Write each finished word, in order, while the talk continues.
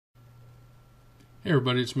Hey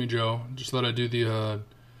everybody, it's me Joe. Just thought I'd do the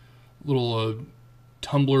little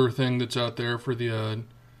Tumblr thing that's out there for the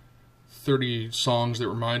 30 songs that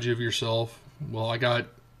remind you of yourself. Well, I got a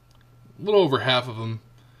little over half of them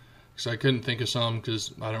because I couldn't think of some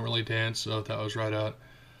because I don't really dance, so that was right out.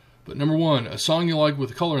 But number one, a song you like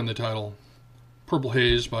with color in the title. Purple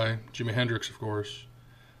Haze by Jimi Hendrix, of course.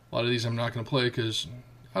 A lot of these I'm not going to play because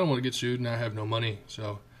I don't want to get sued and I have no money,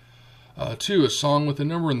 so... Two, a song with a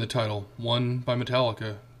number in the title. One by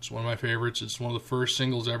Metallica. It's one of my favorites. It's one of the first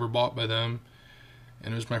singles I ever bought by them.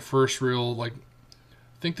 And it was my first real, I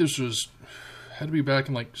think this had to be back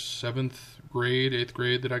in 7th grade, 8th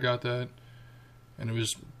grade that I got that. And it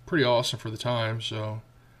was pretty awesome for the time, so.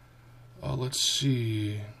 Let's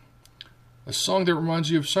see. A song that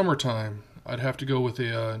reminds you of summertime. I'd have to go with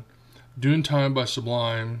a Dune Time by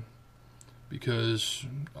Sublime. Because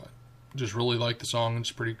I just really like the song.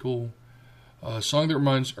 It's pretty cool.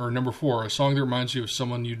 Number four, a song that reminds you of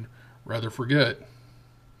someone you'd rather forget.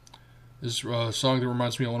 This is a song that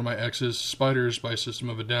reminds me of one of my exes, Spiders by System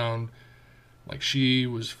of a Down. She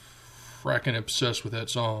was fracking obsessed with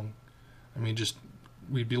that song. I mean,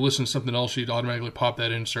 we'd be listening to something else, she'd automatically pop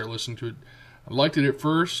that in and start listening to it. I liked it at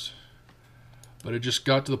first, but it just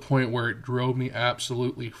got to the point where it drove me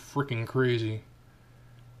absolutely freaking crazy.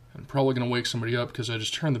 I'm probably going to wake somebody up because I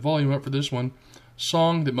just turned the volume up for this one.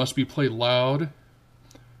 Song that must be played loud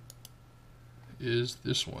is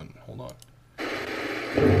this one. Hold on.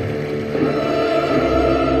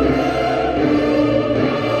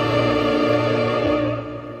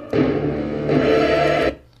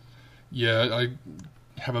 Yeah, I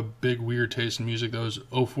have a big weird taste in music. That was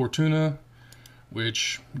O Fortuna,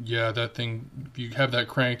 which, yeah, that thing, if you have that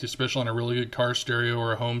cranked, especially on a really good car stereo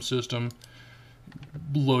or a home system,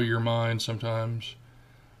 blow your mind sometimes.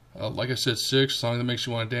 Like I said, 6, song that makes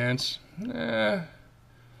you want to dance.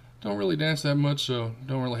 Don't really dance that much, so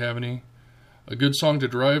don't really have any. A good song to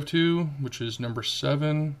drive to, which is number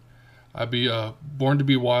 7. I'd be Born to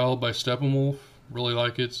Be Wild by Steppenwolf. Really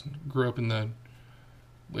like it. Grew up in the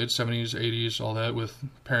late 70s, 80s, all that, with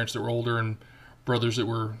parents that were older and brothers that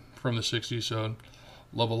were from the 60s, so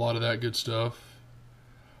love a lot of that good stuff.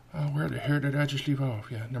 Where the hell did I just leave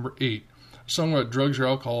off? Yeah, number 8. A song about drugs or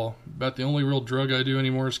alcohol. About the only real drug I do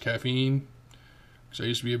anymore is caffeine. Because I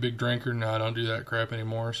used to be a big drinker. Now I don't do that crap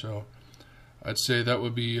anymore. So I'd say that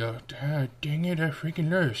would be, dang it, I freaking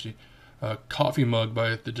lost it. Coffee Mug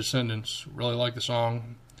by The Descendants. Really like the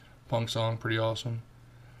song. Punk song, pretty awesome.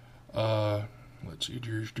 Let's see,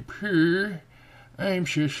 there's the pure. I'm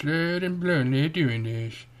so slow and blindly doing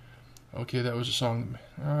this. Okay, that was a song.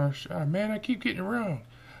 Man, I keep getting it wrong.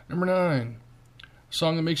 Number 9. A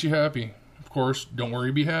song that makes you happy. Of course, Don't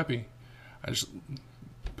Worry, Be Happy. I just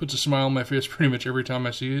puts a smile on my face pretty much every time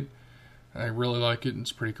I see it. I really like it, and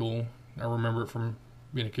it's pretty cool. I remember it from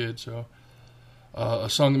being a kid, so. A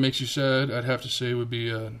song that makes you sad, I'd have to say, would be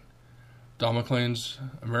Don McLean's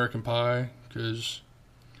American Pie, because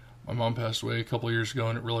my mom passed away a couple of years ago,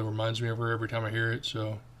 and it really reminds me of her every time I hear it,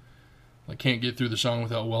 so I can't get through the song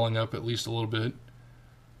without welling up at least a little bit.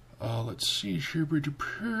 Let's see,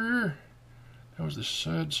 that was the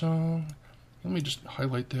sad song. Let me just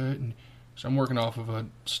highlight that, and so I'm working off of a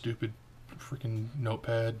stupid freaking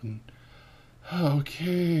notepad. And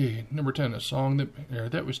okay, number 10, a song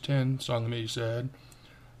that was 10, song that made you sad.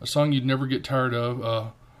 A song you'd never get tired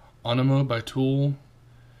of. Anima by Tool.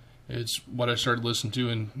 It's what I started listening to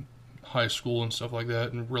in high school and stuff like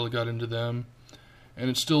that, and really got into them. And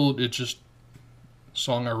it's just a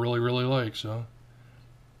song I really, really like. So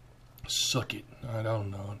suck it. I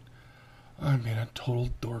don't know. I'm being a total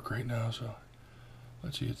dork right now, so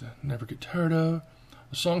let's see. It's Never Get Tired of.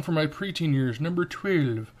 A song from my preteen years, number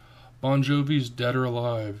 12, Bon Jovi's Dead or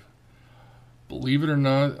Alive. Believe it or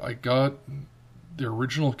not, I got the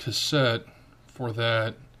original cassette for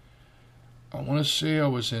that. I want to say I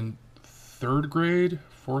was in 3rd grade,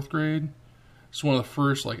 4th grade. It's one of the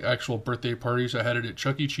first actual birthday parties. I had it at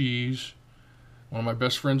Chuck E. Cheese. One of my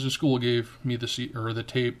best friends in school gave me the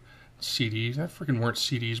tape CDs. That freaking weren't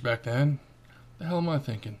CDs back then. The hell am I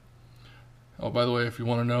thinking? Oh, by the way, if you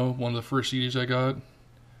want to know, one of the first CDs I got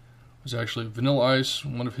was actually Vanilla Ice,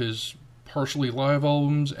 one of his partially live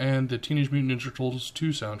albums, and the Teenage Mutant Ninja Turtles 2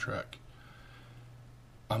 soundtrack.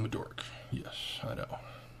 I'm a dork. Yes, I know.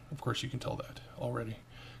 Of course you can tell that already.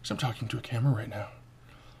 Because I'm talking to a camera right now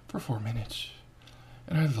for 4 minutes.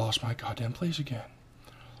 And I lost my goddamn place again.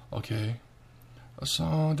 Okay. A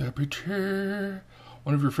song that picture.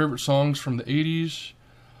 One of your favorite songs from the 80s.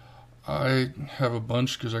 I have a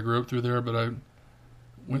bunch because I grew up through there, but I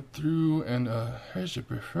went through and, here's the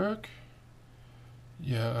fuck.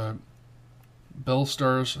 Yeah, Bell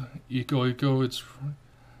Stars Eco Eco. It's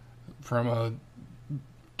from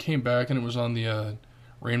came back and it was on the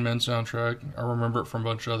Rain Man soundtrack. I remember it from a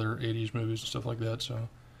bunch of other 80s movies and stuff like that. So,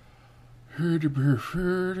 I'm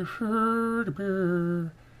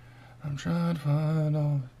trying to find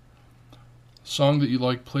all song that you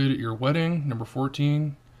like played at your wedding. Number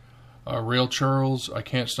 14. Rail Charles, I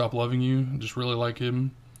Can't Stop Loving You. I just really like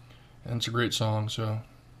him, and it's a great song. So,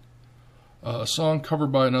 a song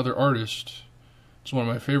covered by another artist. It's one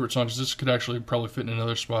of my favorite songs. This could actually probably fit in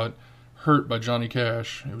another spot. Hurt by Johnny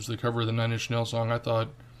Cash. It was the cover of the Nine Inch Nails song. I thought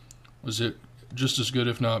was it just as good,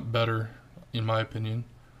 if not better, in my opinion.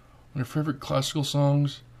 One of your favorite classical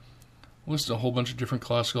songs? I listed a whole bunch of different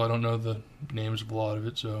classical. I don't know the names of a lot of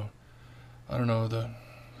it, so I don't know the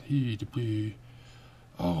the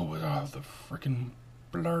freaking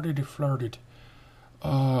flirted.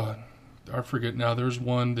 I forget now. There's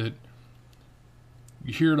one that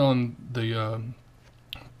you hear it on the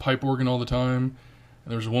pipe organ all the time,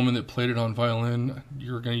 and there's a woman that played it on violin.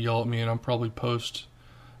 You're gonna yell at me, and I'm probably post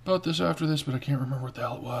about this after this, but I can't remember what the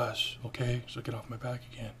hell it was. Okay, so get off my back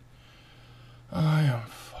again. I am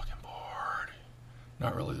fucking bored.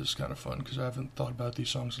 Not really. This is kind of fun because I haven't thought about these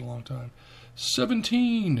songs in a long time.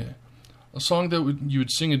 17. A song that you would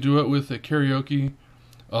sing a duet with at karaoke.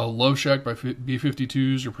 Love Shack by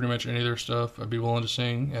B-52s or pretty much any of their stuff. I'd be willing to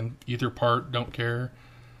sing, and either part, don't care.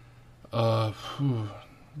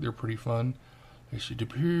 They're pretty fun. A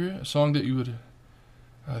song that you would...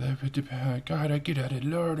 God, I get out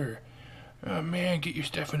of order. Oh man, get your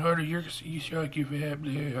stuff in order. You suck, you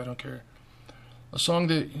I don't care. A song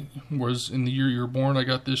that was in the year you were born. I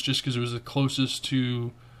got this just because it was the closest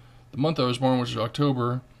to the month I was born, which is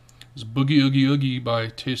October. It's Boogie Oogie Oogie by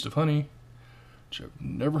Taste of Honey, which I've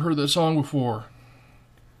never heard that song before.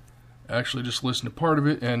 I actually just listened to part of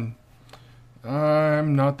it, and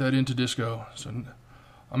I'm not that into disco, so I'm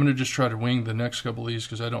going to just try to wing the next couple of these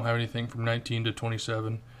because I don't have anything from 19 to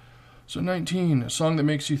 27. So 19, a song that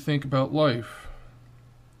makes you think about life.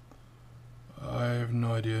 I have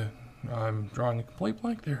no idea. I'm drawing a complete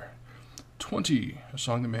blank there. 20, a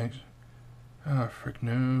song that makes... frick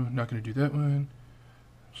no, not going to do that one.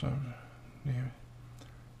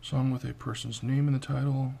 Song with a person's name in the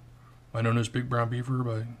title. I Known as Big Brown Beaver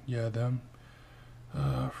by, them.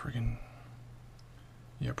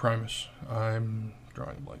 Primus. I'm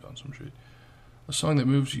drawing a blank on some shit. A song that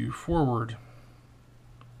moves you forward.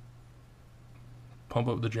 Pump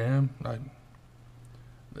Up the Jam.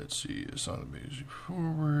 Let's see, a song that moves you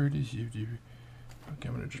forward. Okay,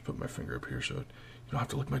 I'm going to just put my finger up here so you don't have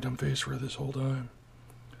to look at my dumb face for this whole time.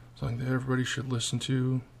 Song that everybody should listen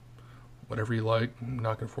to. Whatever you like. I'm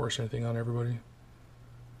not going to force anything on everybody.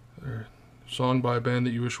 Song by a band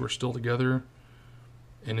that you wish were still together.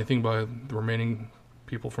 Anything by the remaining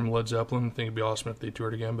people from Led Zeppelin. I think it'd be awesome if they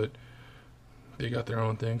toured again, but they got their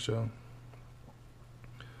own thing, so.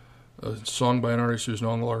 A song by an artist who's no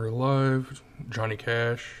longer alive. Johnny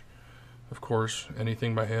Cash, of course.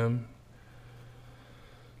 Anything by him.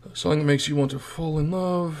 A song that makes you want to fall in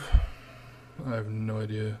love. I have no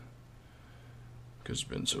idea. Because it's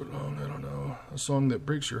been so long, I don't know. A song that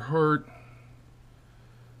breaks your heart.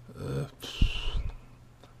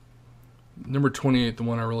 Number 28, the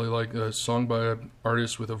one I really like. A song by an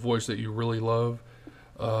artist with a voice that you really love.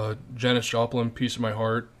 Janis Joplin, Piece of My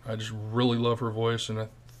Heart. I just really love her voice, and I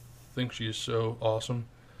think she is so awesome.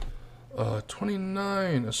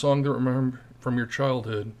 29, a song that remember from your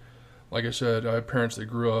childhood. Like I said, I have parents that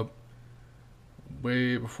grew up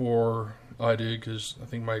way before I did, because I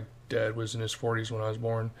think my dad was in his 40s when I was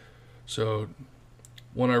born. So,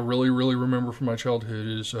 one I really, really remember from my childhood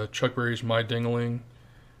is Chuck Berry's My Ding-a-Ling.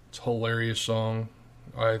 It's a hilarious song.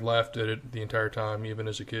 I laughed at it the entire time, even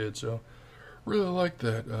as a kid, so really like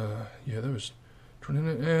that. That was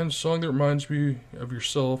 29. And a song that reminds me of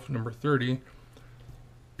yourself, number 30,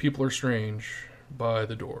 People Are Strange by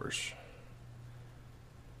The Doors.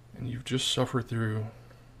 And you've just suffered through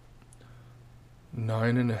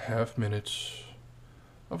 9.5 minutes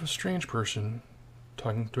of a strange person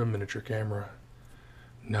talking to a miniature camera.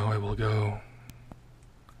 Now I will go.